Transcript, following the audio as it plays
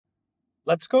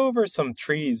Let's go over some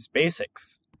trees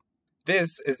basics.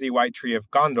 This is the White Tree of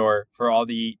Gondor for all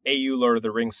the AU Lord of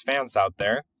the Rings fans out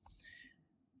there.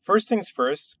 First things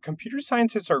first, computer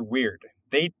scientists are weird.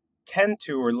 They tend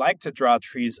to or like to draw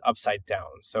trees upside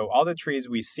down. So all the trees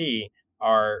we see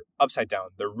are upside down.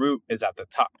 The root is at the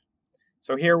top.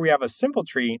 So here we have a simple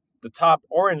tree. The top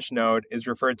orange node is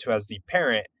referred to as the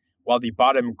parent, while the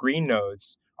bottom green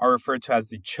nodes are referred to as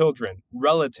the children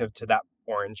relative to that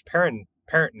orange parent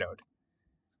node.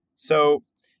 So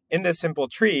in this simple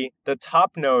tree, the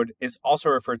top node is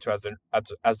also referred to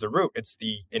as the root. It's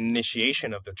the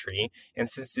initiation of the tree. And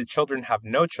since the children have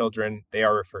no children, they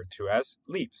are referred to as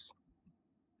leaves.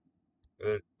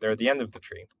 They're the end of the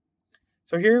tree.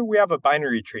 So here we have a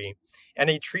binary tree. And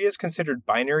a tree is considered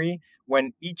binary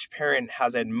when each parent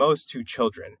has at most 2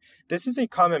 children. This is a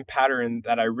common pattern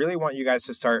that I really want you guys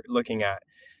to start looking at.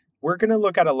 We're going to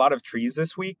look at a lot of trees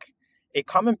this week. A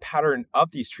common pattern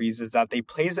of these trees is that they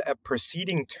place a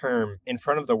preceding term in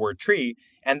front of the word tree,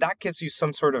 and that gives you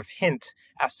some sort of hint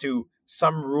as to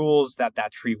some rules that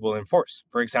tree will enforce.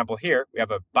 For example, here we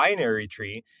have a binary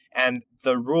tree, and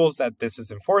the rules that this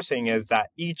is enforcing is that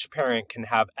each parent can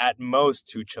have at most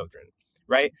 2 children,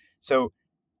 right? So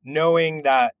knowing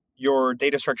that your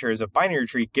data structure is a binary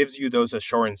tree gives you those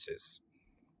assurances.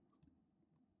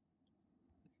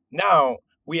 Now,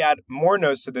 we add more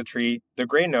nodes to the tree, the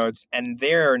gray nodes, and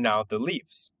they're now the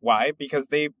leaves. Why? Because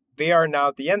they are now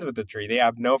at the end of the tree. They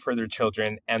have no further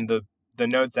children, and the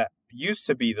nodes that used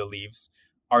to be the leaves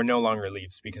are no longer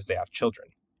leaves because they have children.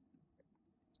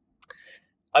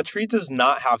 A tree does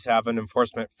not have to have an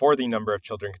enforcement for the number of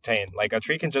children contained. Like, a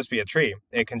tree can just be a tree.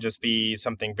 It can just be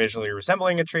something visually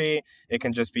resembling a tree. It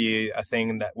can just be a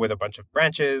thing that with a bunch of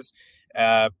branches.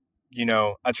 A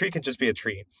tree can just be a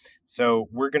tree. So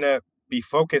we're going to be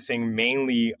focusing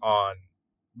mainly on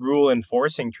rule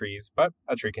enforcing trees, but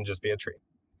a tree can just be a tree.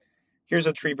 Here's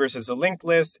a tree versus a linked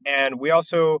list, and we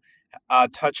also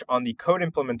touch on the code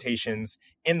implementations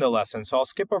in the lesson. So I'll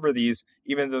skip over these,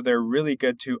 even though they're really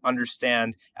good to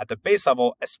understand at the base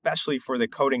level, especially for the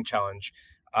coding challenge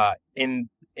in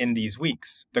these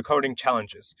weeks, the coding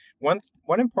challenges. One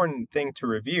important thing to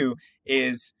review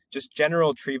is just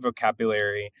general tree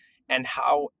vocabulary and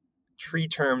how tree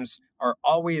terms are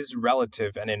always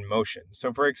relative and in motion.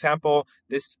 So for example,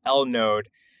 this L node,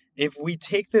 if we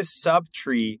take this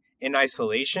subtree in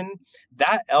isolation,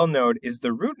 that L node is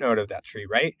the root node of that tree,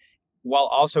 right? While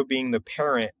also being the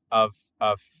parent of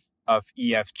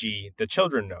EFG, the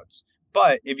children nodes.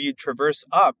 But if you traverse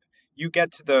up, you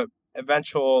get to the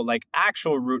eventual,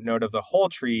 actual root node of the whole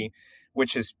tree,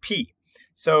 which is P.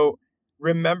 So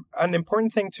remember, an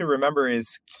important thing to remember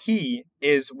is key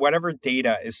is whatever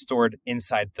data is stored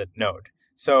inside the node.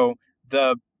 So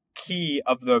the key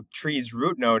of the tree's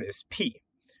root node is P,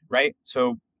 right?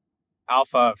 So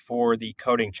alpha for the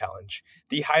coding challenge.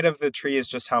 The height of the tree is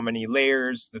just how many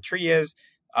layers the tree is,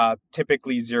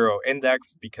 typically 0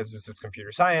 indexed because this is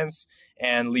computer science,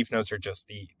 and leaf nodes are just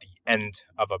the end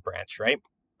of a branch, right?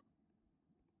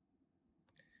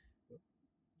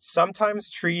 Sometimes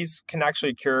trees can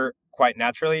actually occur quite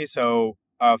naturally. So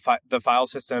the file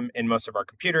system in most of our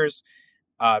computers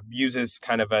uses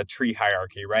kind of a tree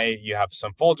hierarchy, right? You have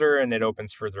some folder and it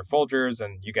opens further folders,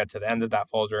 and you get to the end of that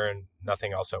folder and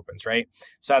nothing else opens, right?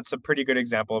 So that's a pretty good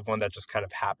example of one that just kind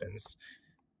of happens.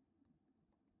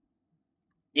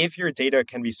 If your data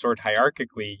can be stored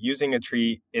hierarchically, using a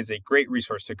tree is a great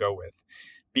resource to go with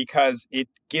because it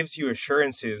gives you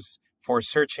assurances for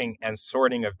searching and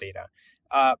sorting of data.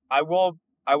 I will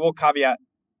caveat,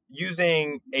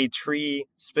 using a tree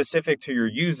specific to your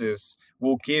uses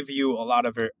will give you a lot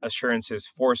of assurances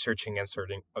for searching and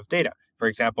sorting of data. For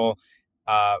example,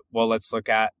 let's look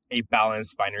at a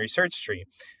balanced binary search tree.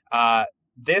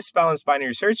 This balanced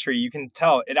binary search tree, you can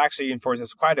tell it actually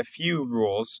enforces quite a few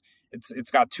rules.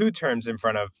 It's got 3 terms in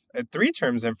front of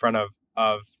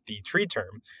the tree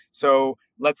term. So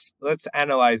let's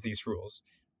analyze these rules.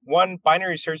 One,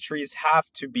 binary search trees have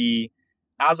to be,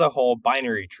 as a whole,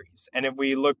 binary trees. And if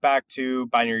we look back to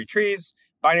binary trees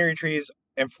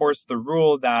enforce the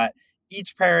rule that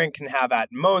each parent can have at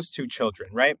most 2 children,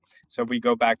 right? So if we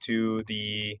go back to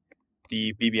the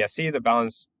BBSC, the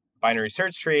balanced binary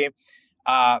search tree,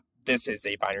 this is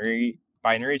a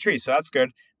binary tree, so that's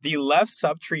good. The left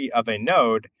subtree of a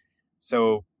node,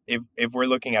 so if we're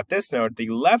looking at this node, the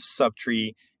left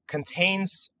subtree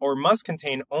contains or must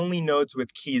contain only nodes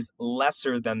with keys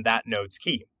lesser than that node's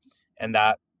key. And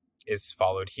that is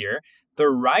followed here. The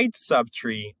right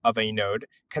subtree of a node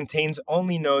contains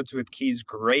only nodes with keys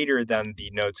greater than the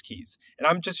node's keys. And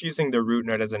I'm just using the root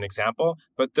node as an example,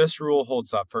 but this rule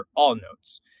holds up for all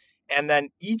nodes. And then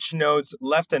each node's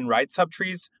left and right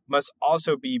subtrees must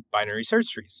also be binary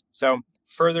search trees. So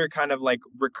further kind of like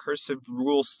recursive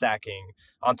rule stacking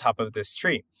on top of this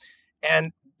tree.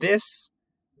 And these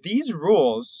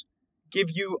rules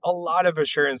give you a lot of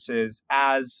assurances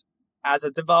as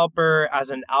a developer, as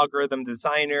an algorithm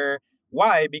designer.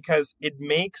 Why? Because it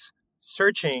makes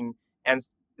searching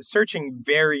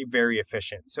very, very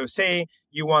efficient. So say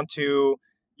you want to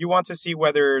see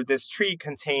whether this tree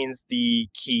contains the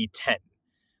key 10.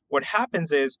 What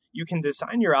happens is you can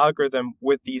design your algorithm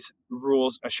with these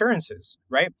rules assurances,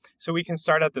 right? So we can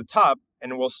start at the top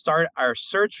and we'll start our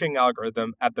searching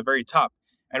algorithm at the very top.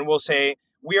 And we'll say,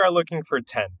 we are looking for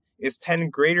 10. Is 10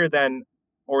 greater than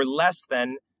or less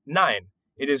than 9?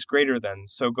 It is greater than,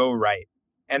 so go right.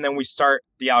 And then we start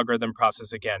the algorithm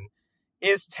process again.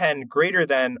 Is 10 greater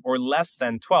than or less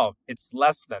than 12? It's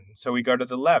less than, so we go to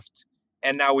the left.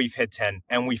 And now we've hit 10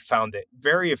 and we found it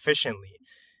very efficiently.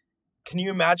 Can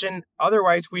you imagine?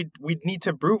 Otherwise, we'd need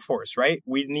to brute force, right?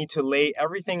 We'd need to lay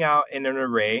everything out in an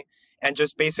array and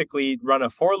just basically run a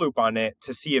for loop on it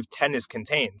to see if 10 is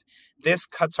contained. This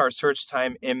cuts our search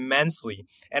time immensely.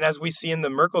 And as we see in the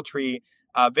Merkle tree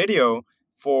video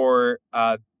for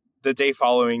the day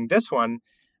following this one,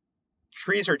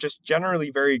 trees are just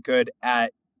generally very good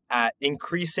at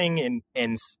increasing in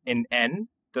n,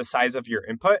 the size of your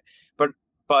input,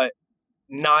 but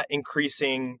not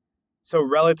increasing. So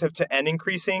relative to n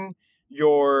increasing,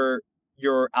 your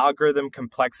algorithm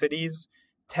complexities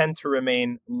tend to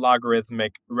remain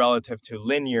logarithmic relative to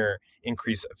linear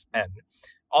increase of n.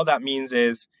 All that means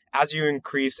is as you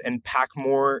increase and pack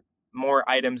more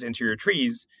items into your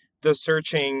trees, the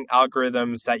searching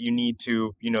algorithms that you need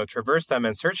to, traverse them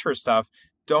and search for stuff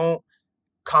don't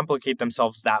complicate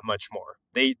themselves that much more.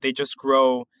 They just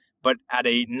grow, but at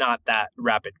a not that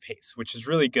rapid pace, which is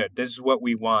really good. This is what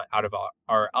we want out of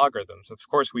our algorithms. Of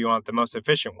course, we want the most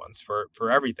efficient ones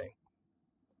for everything.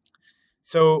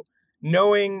 So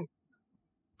knowing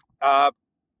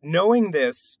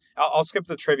this, I'll skip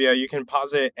the trivia. You can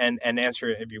pause it and answer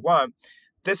it if you want.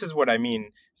 This is what I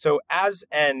mean. So as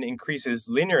n increases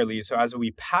linearly, so as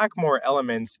we pack more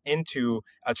elements into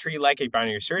a tree like a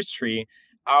binary search tree,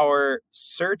 our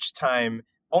search time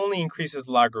only increases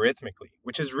logarithmically,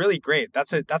 which is really great.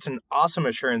 That's an awesome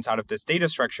assurance out of this data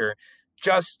structure,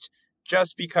 just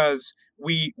because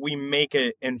we make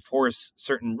it enforce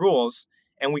certain rules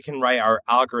and we can write our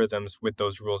algorithms with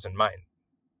those rules in mind.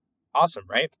 Awesome,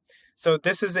 right? So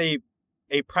this is a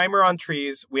primer on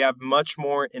trees. We have much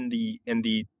more in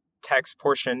the text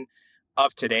portion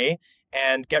of today,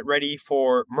 and get ready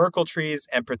for Merkle trees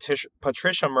and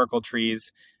Patricia Merkle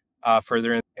trees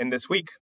further in this week.